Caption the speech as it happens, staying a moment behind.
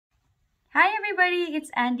Hi everybody, it's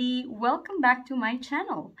Andy. Welcome back to my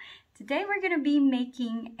channel. Today we're going to be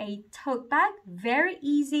making a tote bag. Very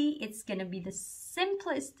easy. It's going to be the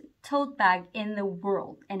simplest tote bag in the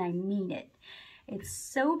world, and I mean it. It's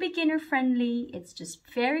so beginner friendly. It's just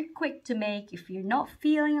very quick to make. If you're not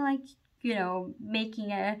feeling like,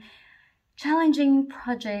 making a challenging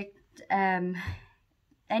project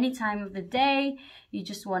any time of the day, you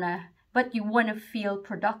want to feel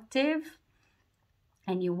productive.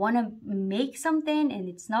 And you want to make something and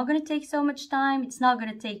it's not going to take so much time. It's not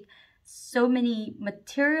going to take so many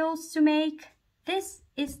materials to make. This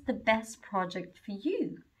is the best project for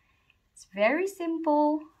you. It's very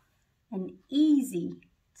simple and easy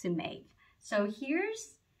to make. So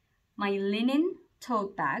here's my linen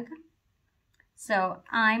tote bag. So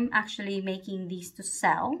I'm actually making these to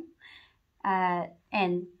sell. I'm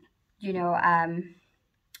going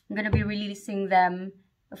to be releasing them,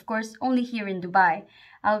 of course, only here in Dubai.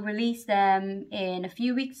 I'll release them in a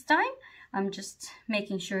few weeks' time. I'm just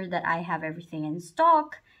making sure that I have everything in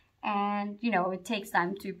stock, and it takes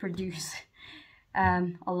time to produce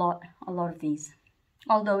a lot of these.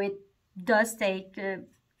 Although it does take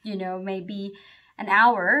maybe an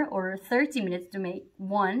hour or 30 minutes to make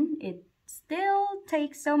one, it still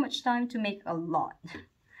takes so much time to make a lot.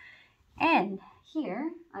 And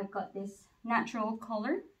here I've got this natural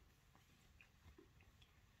color.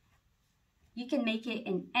 You can make it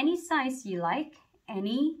in any size you like,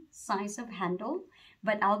 any size of handle,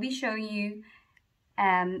 but I'll be showing you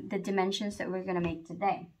the dimensions that we're going to make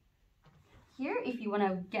today. Here, if you want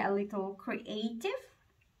to get a little creative,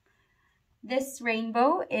 this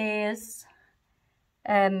rainbow is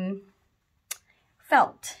felt,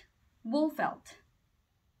 wool felt.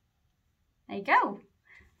 There you go.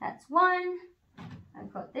 That's one.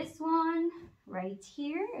 I've got this one right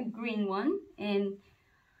here, a green one, and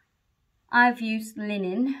I've used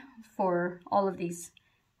linen for all of these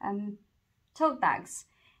tote bags.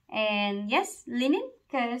 And yes, linen,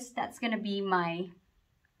 because that's gonna be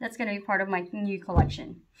part of my new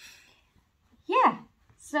collection. Yeah,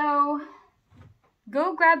 so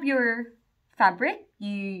go grab your fabric.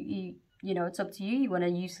 It's up to you. You want to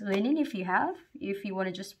use linen if you want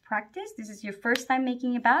to just practice. This is your first time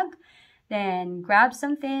making a bag. Then grab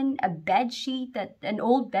something, an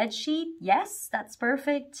old bed sheet. Yes, that's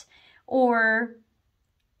perfect. Or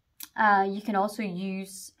you can also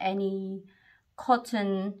use any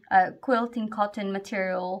quilting cotton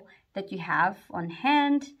material that you have on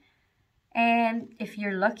hand. And if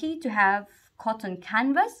you're lucky to have cotton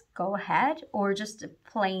canvas, go ahead. Or just a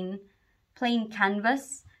plain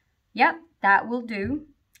canvas. Yep, that will do.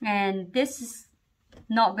 And this is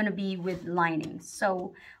not going to be with lining.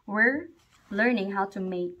 So we're learning how to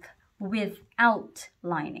make without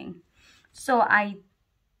lining. So I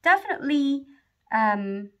definitely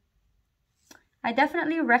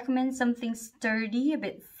recommend something sturdy, a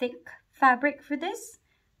bit thick fabric for this.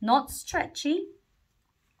 Not stretchy,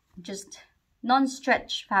 just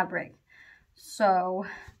non-stretch fabric. So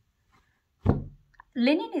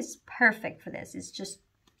linen is perfect for this. It's just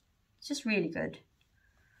really good.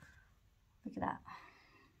 Look at that.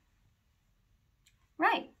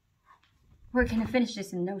 Right. We're gonna finish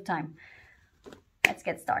this in no time. Let's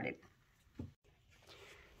get started.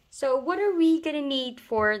 So what are we gonna need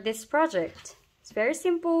for this project? It's very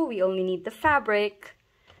simple. We only need the fabric,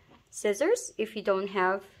 scissors. If you don't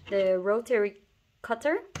have the rotary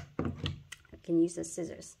cutter, you can use the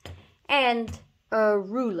scissors, and a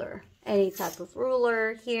ruler, any type of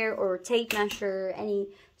ruler here, or tape measure,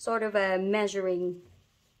 any sort of a measuring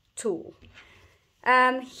tool.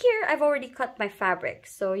 Here I've already cut my fabric,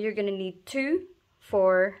 so you're gonna need 2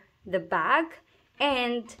 for the bag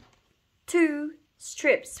and 2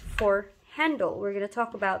 strips for handle. We're going to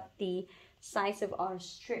talk about the size of our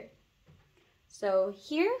strip. So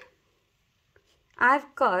here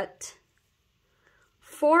I've got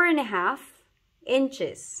 4.5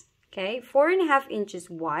 inches, okay, 4.5 inches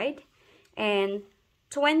wide and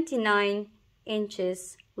 29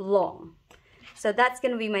 inches long. So that's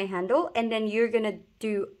going to be my handle, and then you're going to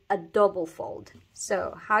do a double fold.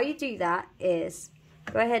 So how you do that is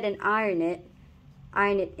go ahead and iron it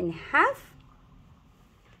in half.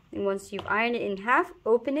 And once you've ironed it in half,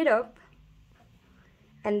 open it up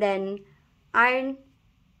and then iron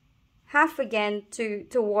half again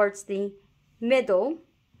towards the middle,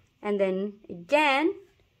 and then again,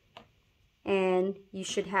 and you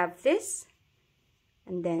should have this,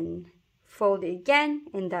 and then fold it again,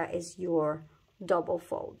 and that is your double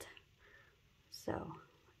fold. So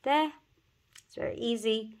there, it's very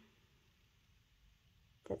easy.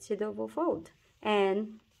 That's your double fold.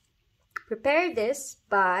 And prepare this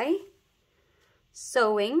by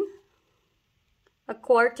sewing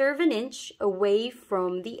 1/4 of an inch away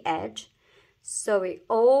from the edge. Sew it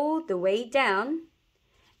all the way down,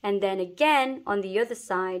 and then again on the other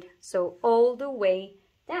side, sew all the way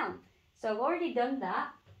down. So I've already done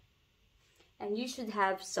that, and you should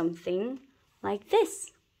have something like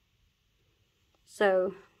this.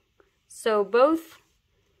 So sew both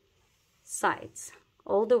sides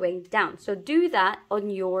all the way down. So do that on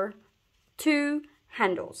your 2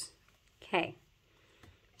 handles. Okay,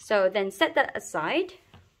 so then set that aside,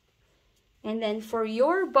 and then for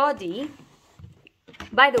your body,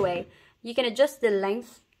 by the way, you can adjust the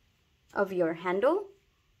length of your handle,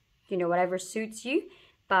 you know, whatever suits you,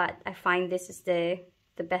 but I find this is the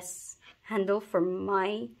best handle for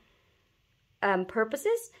my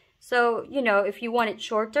purposes. So, you know, if you want it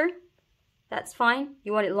shorter, that's fine.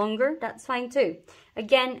 You want it longer, that's fine too.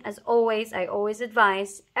 Again, as always, I always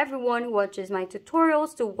advise everyone who watches my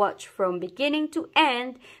tutorials to watch from beginning to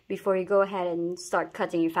end before you go ahead and start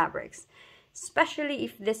cutting your fabrics, especially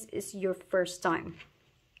if this is your first time.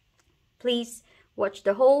 Please watch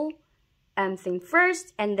the whole thing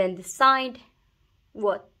first, and then decide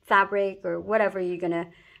what fabric or whatever you're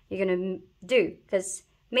gonna do, because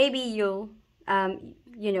maybe you'll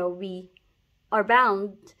you know, we are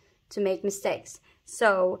bound to make mistakes.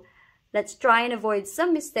 So let's try and avoid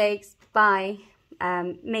some mistakes by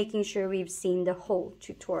making sure we've seen the whole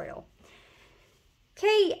tutorial.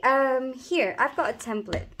 Okay, here I've got a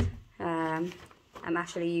template. I'm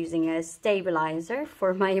actually using a stabilizer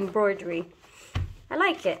for my embroidery. I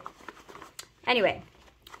like it. Anyway,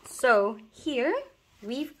 so here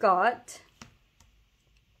we've got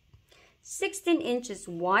 16 inches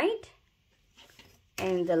wide,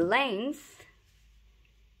 and the length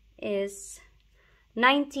is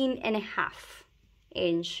 19.5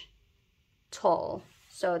 inch tall.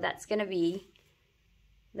 So that's gonna be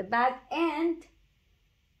the bag, and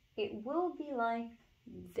it will be like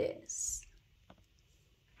this.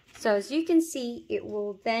 So as you can see, it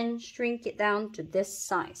will then shrink it down to this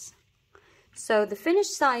size. So the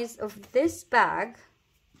finished size of this bag,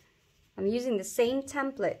 I'm using the same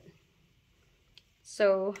template.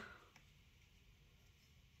 So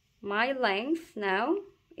my length now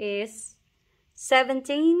is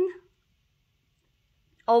 17,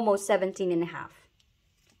 almost 17.5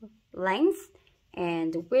 length,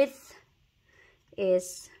 and width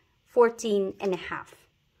is 14.5.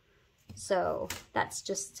 So that's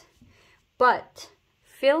just, but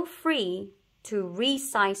feel free to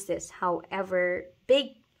resize this however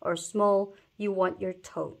big or small you want your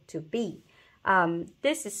tote to be.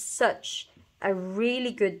 This is such a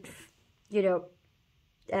really good, you know,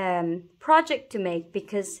 project to make,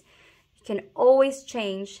 because you can always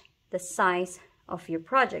change the size of your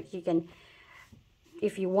project. You can,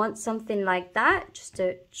 if you want something like that, just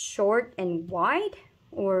a short and wide,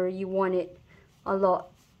 or you want it a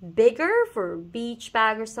lot bigger for a beach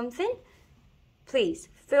bag or something, please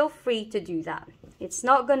feel free to do that. It's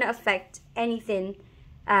not going to affect anything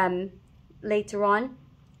later on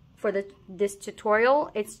for this tutorial.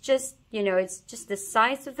 It's just, you know, it's just the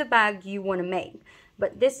size of the bag you want to make.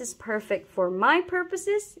 But this is perfect for my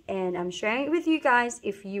purposes, and I'm sharing it with you guys.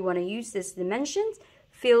 If you want to use these dimensions,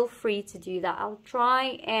 feel free to do that. I'll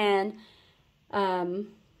try and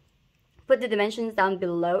put the dimensions down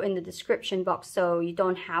below in the description box, so you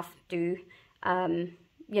don't have to,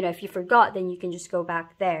 you know, if you forgot, then you can just go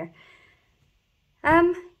back there.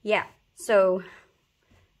 Yeah, so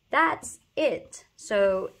that's it.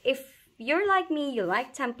 So if you're like me, you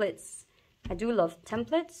like templates, I do love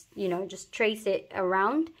templates, you know, just trace it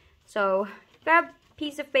around. So grab a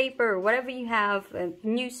piece of paper or whatever you have, a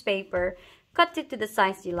newspaper, cut it to the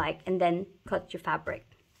size you like, and then cut your fabric.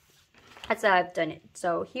 That's how I've done it.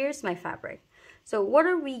 So here's my fabric. So what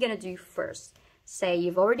are we gonna do first? Say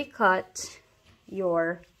you've already cut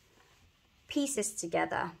your pieces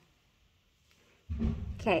together.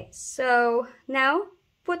 Okay, so now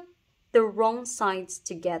put the wrong sides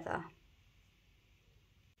together.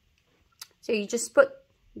 So you just put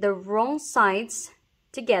the wrong sides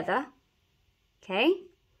together, okay?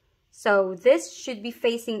 So this should be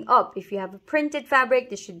facing up. If you have a printed fabric,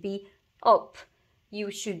 this should be up. You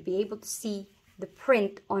should be able to see the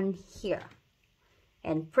print on here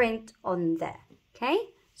and print on there, okay?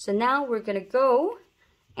 So now we're gonna go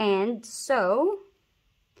and sew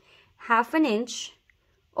 1/2 inch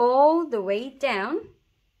all the way down.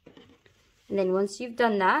 And then once you've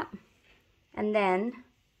done that, and then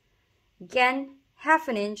again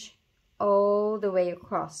 1/2 inch all the way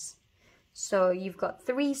across. So you've got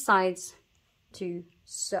 3 sides to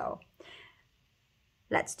sew.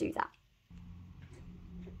 Let's do that.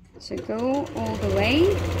 So go all the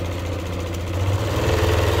way.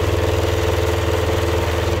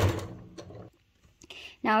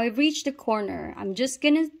 Now I've reached the corner. I'm just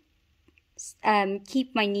gonna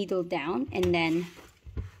keep my needle down, and then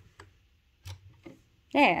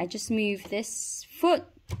there, I just move this foot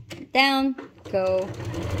down, go all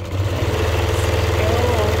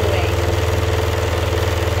the way.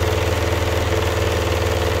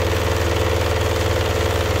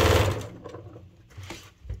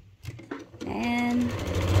 And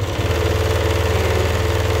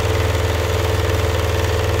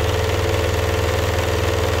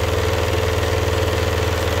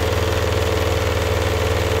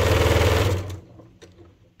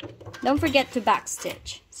don't forget to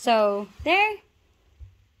backstitch. So there,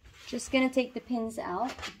 just gonna take the pins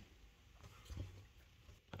out.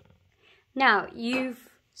 Now you've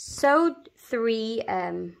sewed three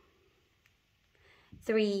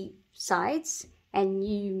sides, and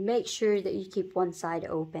you make sure that you keep one side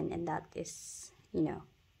open, and that is, you know,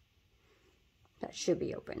 that should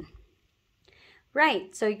be open.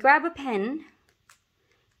 Right, so you grab a pen,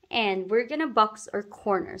 and we're gonna box our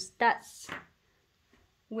corners. That's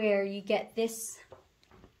where you get this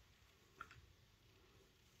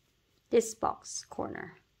box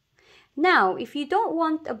corner. Now, if you don't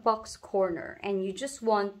want a box corner and you just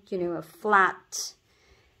want, you know, a flat,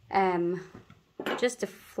 just a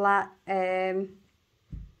flat bag,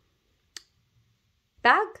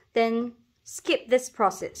 then skip this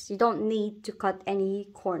process. You don't need to cut any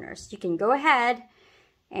corners. You can go ahead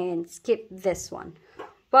and skip this one.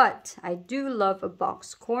 But I do love a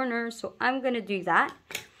box corner, so I'm gonna do that.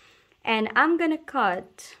 And I'm gonna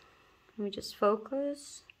cut, let me just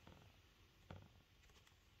focus.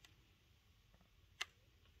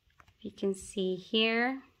 You can see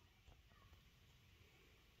here,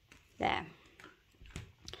 there.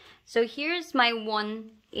 So here's my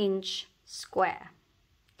 1-inch square.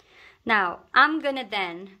 Now I'm gonna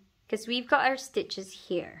then, because we've got our stitches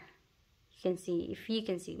here, you can see, if you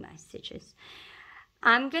can see my stitches,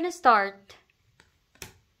 I'm gonna start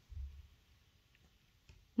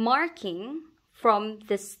marking from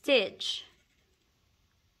the stitch,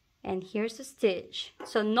 and here's the stitch.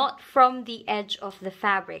 So not from the edge of the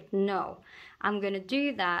fabric, no. I'm gonna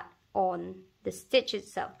do that on the stitch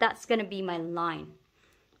itself. That's gonna be my line.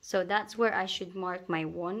 So that's where I should mark my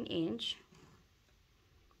 1 inch.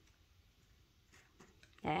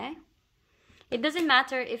 Okay. It doesn't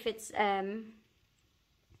matter if it's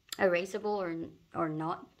erasable or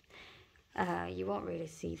not. You won't really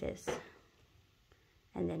see this.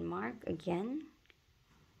 And then mark again.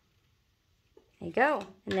 There you go.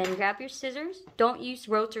 And then grab your scissors. Don't use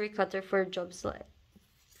rotary cutter for jobs like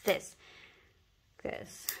this,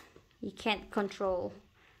 because you can't control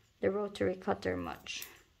the rotary cutter much.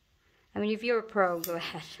 I mean, if you're a pro, go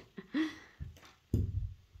ahead.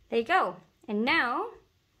 There you go. And now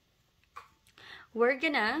we're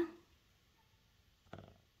gonna,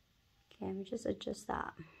 okay, let me just adjust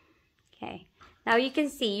that. Okay, now you can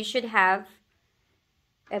see you should have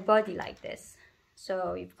a body like this.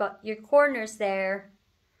 So you've got your corners there,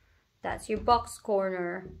 that's your box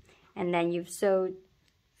corner, and then you've sewed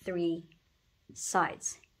 3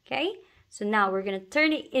 sides. Okay, so now we're gonna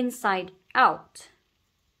turn it inside out.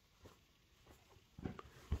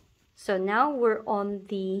 So now we're on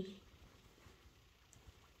the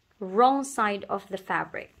wrong side of the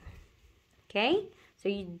fabric. Okay, so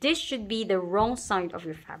this should be the wrong side of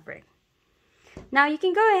your fabric. Now you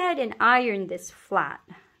can go ahead and iron this flat.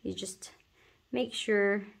 You just make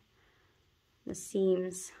sure the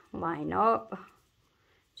seams line up.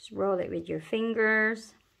 Just roll it with your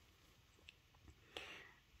fingers.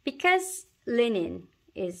 Because linen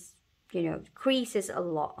is, you know, creases a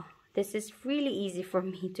lot, this is really easy for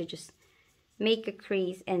me to just make a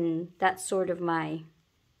crease, and that's sort of my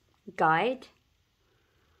guide.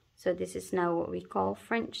 So this is now what we call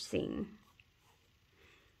French seam.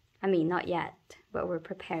 I mean, not yet, but we're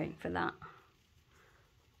preparing for that.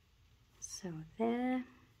 So there.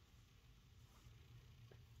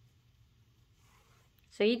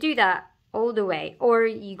 So you do that all the way, or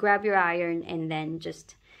you grab your iron and then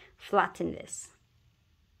just flatten this.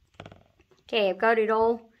 Okay, I've got it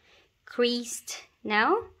all creased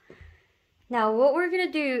now. Now what we're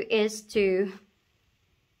gonna do is to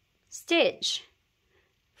stitch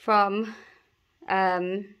from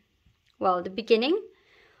well, the beginning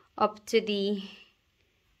up to the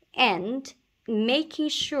end, making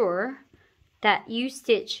sure that you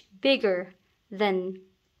stitch bigger than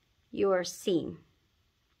your seam.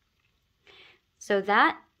 So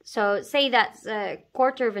say that's a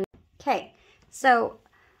quarter of an, okay, so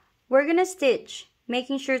we're gonna stitch,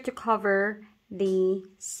 making sure to cover the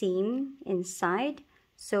seam inside.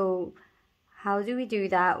 So how do we do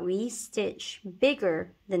that? We stitch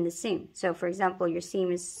bigger than the seam. So for example, your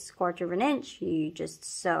seam is 1/4 of an inch, you just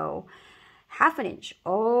sew 1/2 inch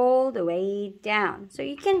all the way down. So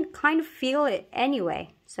you can kind of feel it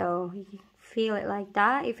anyway. So you can feel it like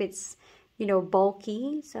that if it's, you know,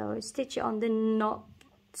 bulky. So stitch it on the not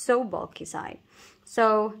so bulky side.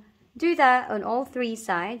 So do that on all 3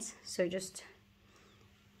 sides. So just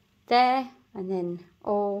there and then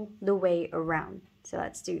all the way around. So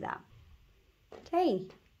let's do that. Okay,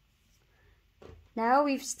 now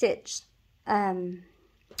we've stitched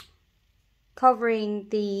covering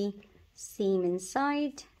the seam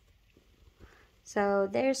inside. So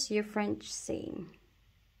there's your French seam.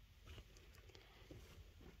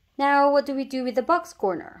 Now what do we do with the box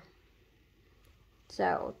corner?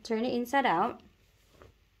 So turn it inside out.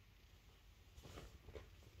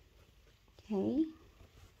 Okay.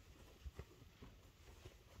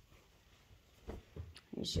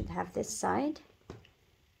 You should have this side.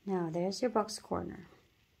 Now there's your box corner.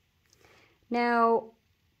 Now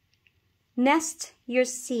nest your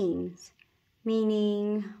seams,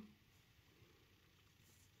 meaning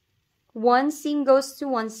one seam goes to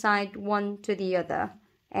one side, one to the other,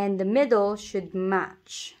 and the middle should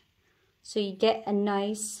match. So you get a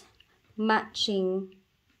nice matching,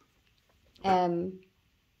 where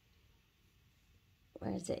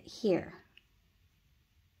is it? Here.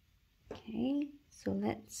 Okay, so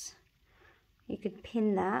you could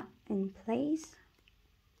pin that in place.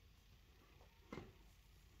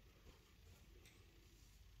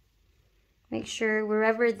 Make sure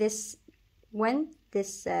wherever this went,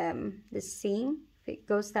 this seam, if it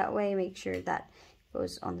goes that way, make sure that it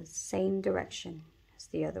goes on the same direction as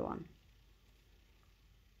the other one.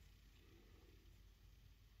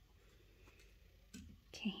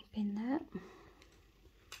 Okay, pin that.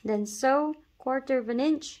 Then sew 1/4 of an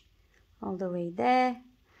inch all the way there,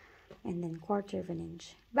 and then 1/4 of an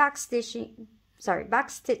inch back stitching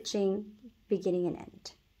beginning and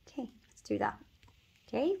end. Okay, let's do that.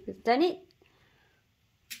 Okay, we've done it.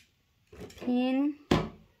 Pin.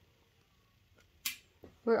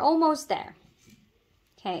 We're almost there.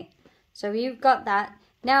 Okay, so you've got that.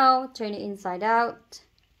 Now turn it inside out.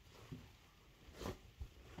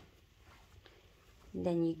 And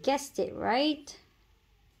then you guessed it, right?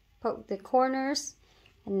 Poke the corners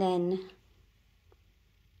and then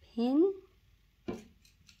pin.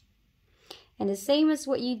 And the same as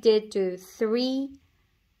what you did to 3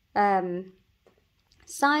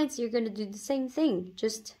 sides, you're going to do the same thing.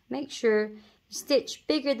 Just make sure you stitch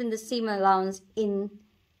bigger than the seam allowance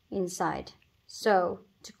inside. So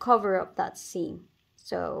to cover up that seam.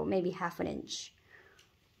 So maybe 1/2 inch.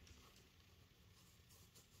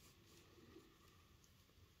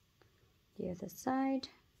 The other side.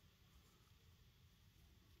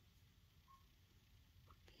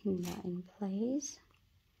 Pin that in place.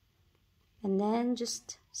 And then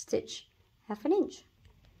just stitch 1/2 inch.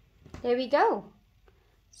 There we go.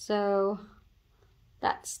 So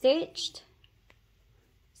that's stitched.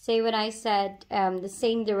 Say when I said the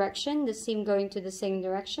same direction, the seam going to the same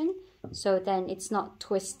direction, so then it's not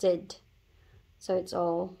twisted, so it's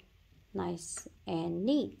all nice and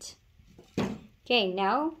neat. Okay,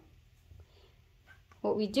 now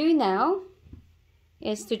what we do now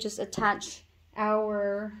is to just attach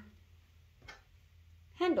our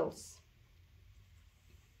handles.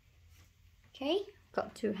 Okay,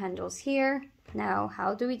 got 2 handles here. Now,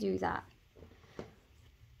 how do we do that?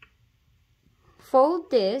 Fold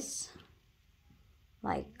this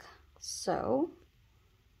like so.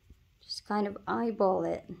 Just kind of eyeball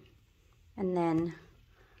it and then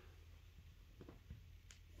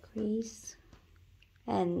crease.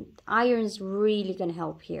 And iron's really gonna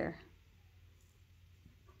help here.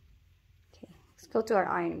 Okay, let's go to our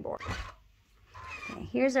ironing board. Okay,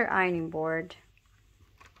 here's our ironing board.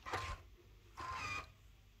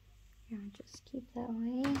 Just keep that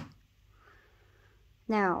away.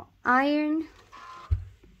 Now, iron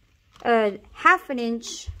 1/2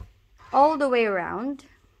 inch all the way around.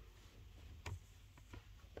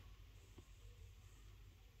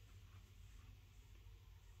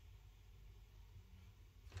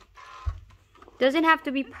 Doesn't have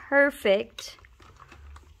to be perfect.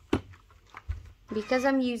 Because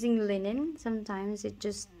I'm using linen, sometimes it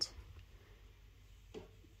just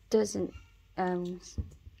doesn't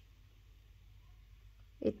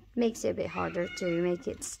it makes it a bit harder to make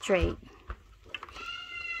it straight.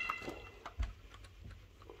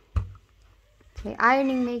 Okay,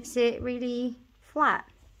 ironing makes it really flat.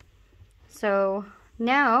 So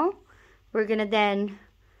now we're gonna then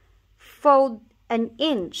fold 1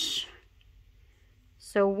 inch.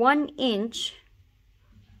 So 1 inch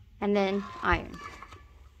and then iron.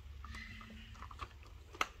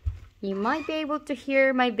 You might be able to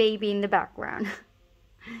hear my baby in the background.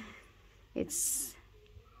 It's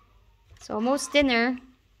almost dinner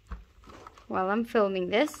while I'm filming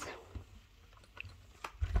this.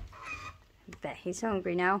 I bet he's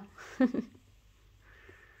hungry now.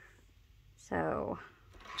 So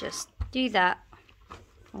just do that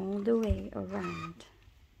all the way around.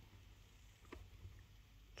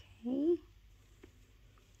 Okay.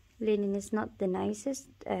 Linen is not the nicest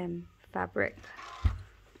fabric.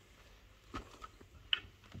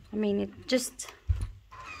 I mean, it just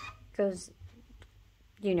goes,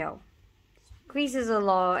 you know, squeezes a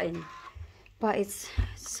lot, but it's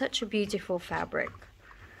such a beautiful fabric.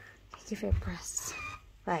 Give it a press.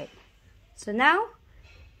 Right. So now,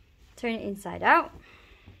 turn it inside out.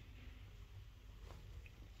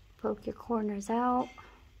 Poke your corners out.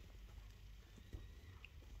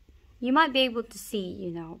 You might be able to see,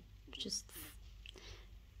 you know, just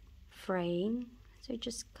fraying. So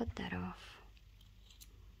just cut that off.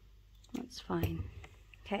 That's fine.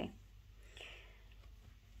 Okay.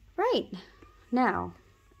 Right. Now,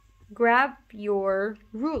 grab your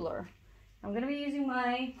ruler. I'm going to be using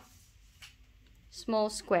my small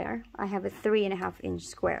square. I have a 3.5 inch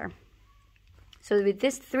square. So with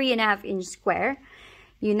this 3.5 inch square,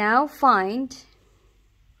 you now find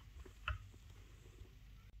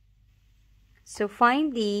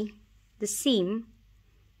the seam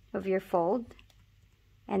of your fold,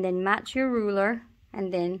 and then match your ruler,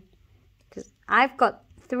 and then, because I've got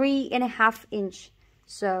 3.5 inch,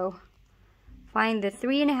 so find the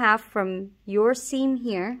 3.5 from your seam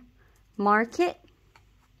here, mark it,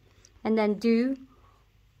 and then do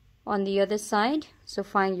on the other side. So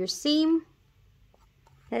find your seam,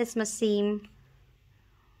 that is my seam,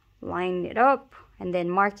 line it up, and then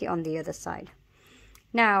mark it on the other side.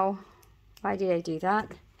 Now, why did I do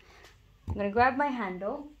that? I'm going to grab my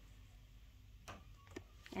handle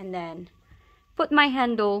and then put my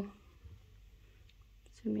handle,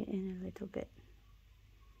 zoom it in a little bit.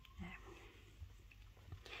 There.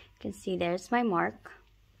 You can see there's my mark,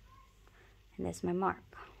 and there's my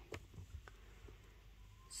mark.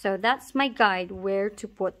 So that's my guide where to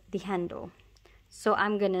put the handle. So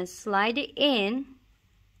I'm going to slide it in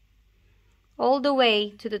all the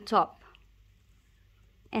way to the top,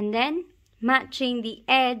 and then matching the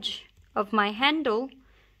edge of my handle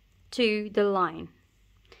to the line,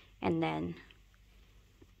 and then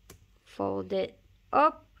fold it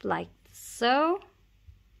up like so,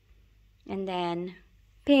 and then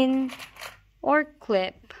pin or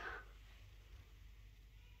clip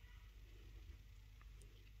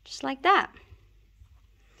just like that.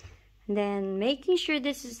 And then making sure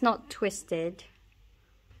this is not twisted,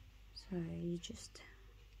 so you just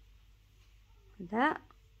that,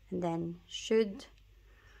 and then should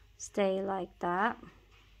stay like that,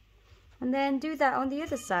 and then do that on the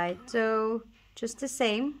other side. So just the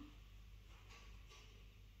same,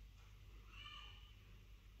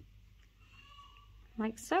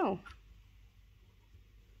 like so.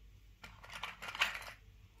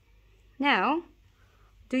 Now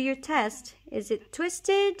do your test. Is it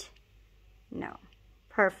twisted? No.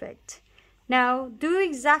 Perfect. Now do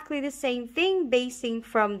exactly the same thing, basing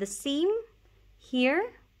from the seam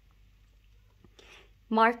here,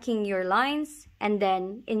 marking your lines, and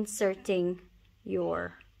then inserting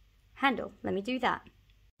your handle. Let me do that.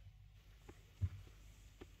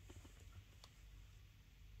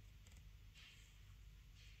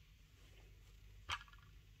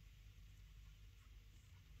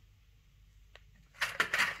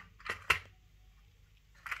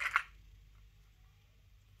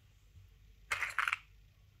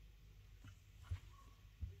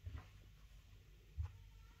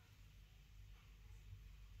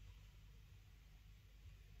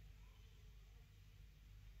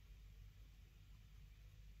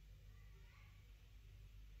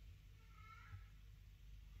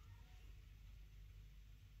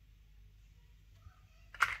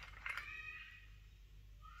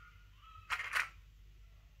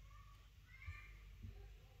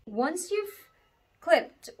 Once you've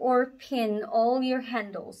clipped or pinned all your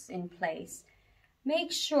handles in place,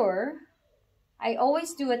 make sure, I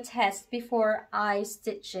always do a test before I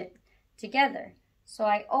stitch it together. So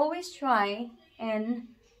I always try and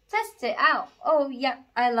test it out. Oh yeah,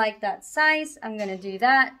 I like that size, I'm gonna do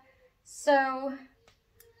that. So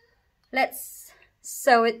let's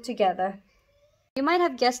sew it together. You might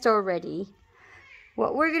have guessed already,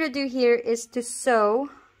 what we're gonna do here is to sew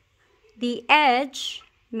the edge,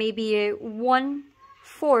 maybe a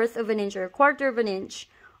 1/4 of an inch or a 1/4 of an inch,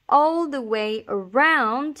 all the way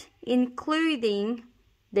around, including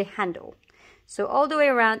the handle. So all the way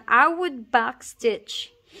around. I would back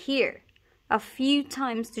stitch here. a few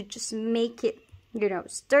times to just make it, you know,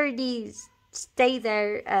 sturdy, stay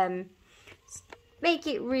there, make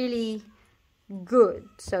it really good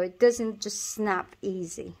so it doesn't just snap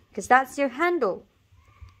easy, because that's your handle.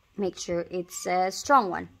 Make sure it's a strong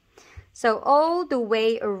one. So all the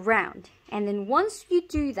way around, and then once you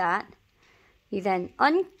do that, you then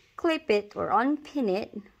unclip it or unpin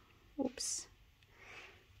it. Oops.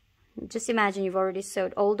 Just imagine you've already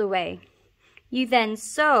sewed all the way. You then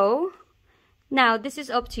sew. Now this is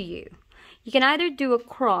up to you. You can either do a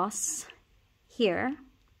cross here,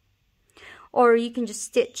 or you can just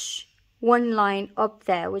stitch one line up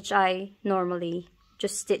there, which I normally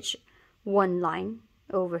just stitch one line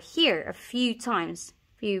over here a few times,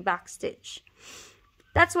 few back stitch.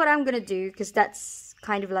 That's what I'm gonna do because that's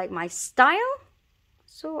kind of like my style.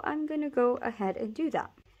 So I'm gonna go ahead and do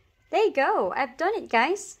that. There you go, I've done it,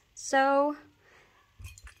 guys. So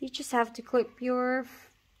you just have to clip your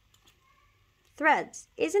threads.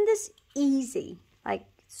 Isn't this easy? Like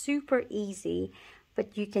super easy,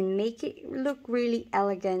 but you can make it look really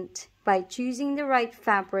elegant by choosing the right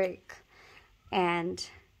fabric and,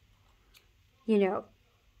 you know,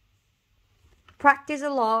 practice a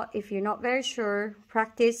lot. If you're not very sure,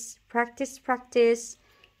 practice,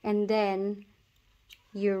 and then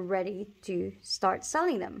you're ready to start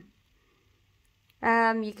selling them.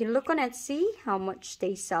 You can look on Etsy how much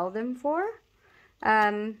they sell them for.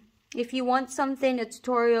 If you want something, a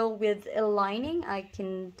tutorial with a lining, I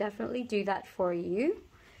can definitely do that for you.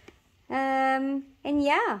 And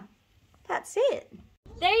yeah, that's it.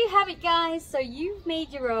 There you have it, guys. So you've made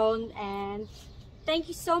your own, and thank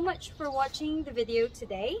you so much for watching the video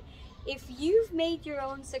today. If you've made your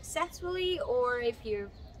own successfully, or if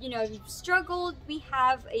you've struggled, we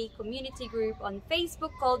have a community group on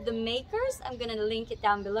Facebook called The Makers. I'm gonna link it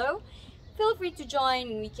down below. Feel free to join,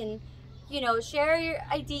 and we can, share your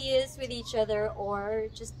ideas with each other, or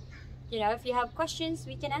just, if you have questions,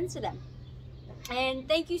 we can answer them. And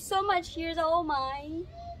thank you so much. Here's all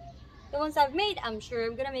the ones I've made. I'm sure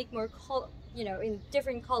I'm gonna make more, in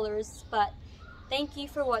different colors, but thank you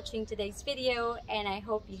for watching today's video, and I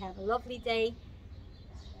hope you have a lovely day.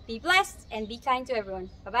 Be blessed and be kind to everyone.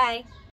 Bye-bye.